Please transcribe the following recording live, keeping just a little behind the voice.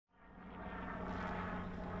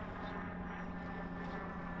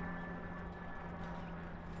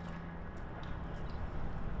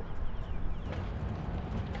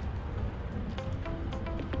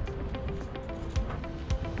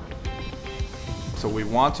So we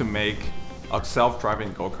want to make a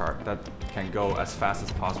self-driving go-kart that can go as fast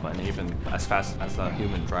as possible and even as fast as a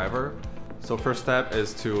human driver. So first step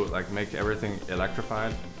is to make everything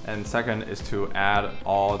electrified, and second is to add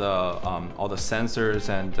all the sensors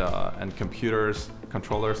and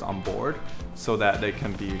controllers on board so that they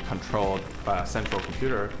can be controlled by a central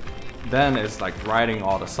computer. Then it's writing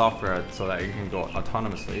all the software so that it can go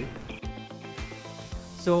autonomously.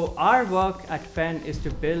 So our work at Penn is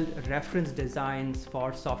to build reference designs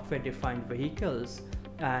for software-defined vehicles,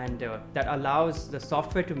 and that allows the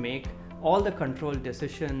software to make all the control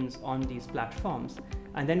decisions on these platforms.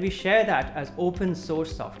 And then we share that as open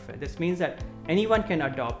source software. This means that anyone can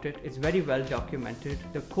adopt it. It's very well documented.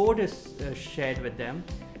 The code is shared with them.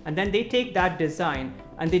 And then they take that design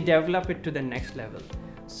and they develop it to the next level.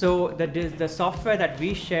 So the software that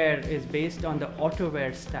we share is based on the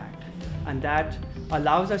AutoWare stack. And that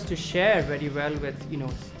allows us to share very well with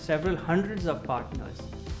several hundreds of partners.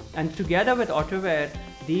 And together with AutoWare,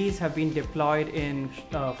 these have been deployed in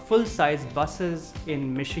full-size buses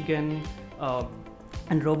in Michigan,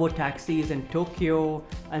 and robo-taxis in Tokyo,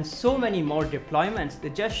 and so many more deployments.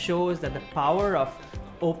 It just shows that the power of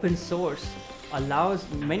open source allows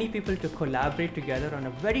many people to collaborate together on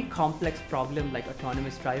a very complex problem like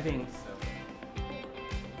autonomous driving.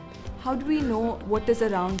 How do we know what is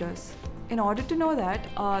around us? In order to know that,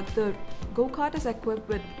 the go-kart is equipped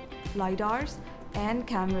with LiDARs and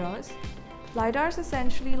cameras. LiDARs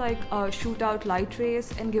essentially shoot out light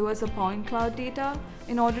rays and give us a point cloud data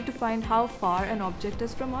in order to find how far an object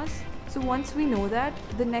is from us. So once we know that,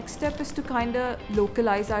 the next step is to kind of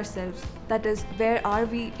localize ourselves. That is, where are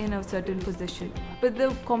we in a certain position? But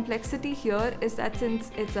the complexity here is that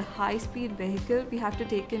since it's a high-speed vehicle, we have to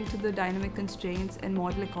take into the dynamic constraints and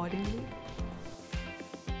model accordingly.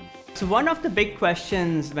 So one of the big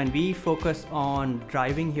questions when we focus on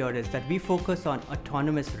driving here is that we focus on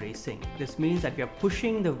autonomous racing. This means that we are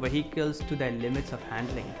pushing the vehicles to their limits of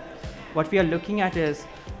handling. What we are looking at is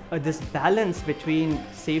this balance between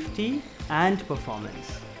safety and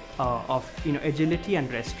performance, of agility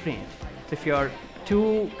and restraint. So if you're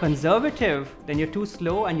too conservative, then you're too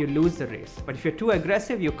slow and you lose the race. But if you're too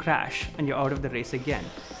aggressive, you crash and you're out of the race again.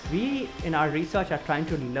 We, in our research, are trying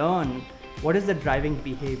to learn what is the driving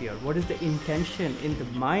behavior, what is the intention in the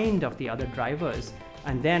mind of the other drivers.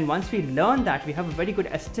 And then once we learn that, we have a very good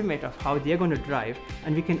estimate of how they're going to drive,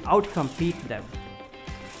 and we can outcompete them.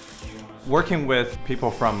 Working with people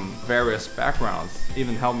from various backgrounds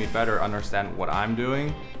even helped me better understand what I'm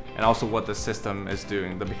doing and also what the system is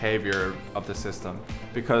doing, the behavior of the system.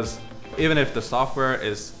 Because even if the software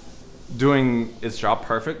is doing its job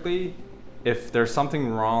perfectly, if there's something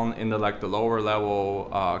wrong in the lower level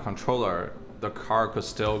controller, the car could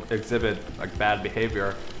still exhibit bad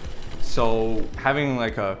behavior. So having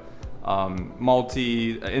a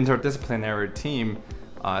interdisciplinary team,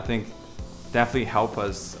 I think definitely help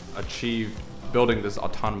us achieve building this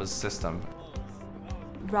autonomous system.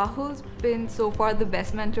 Rahul's been so far the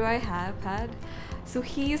best mentor I have had. So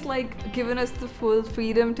he's given us the full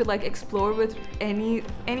freedom to explore with any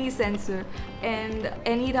sensor, and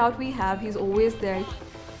any doubt we have, he's always there.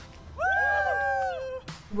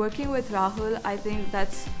 Working with Rahul, I think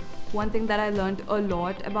that's one thing that I learned a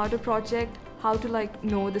lot about a project, how to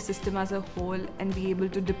know the system as a whole and be able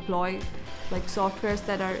to deploy softwares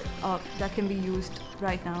that can be used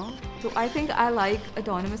right now. So I think I like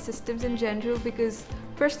autonomous systems in general because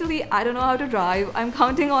personally I don't know how to drive. I'm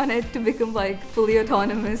counting on it to become fully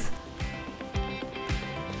autonomous.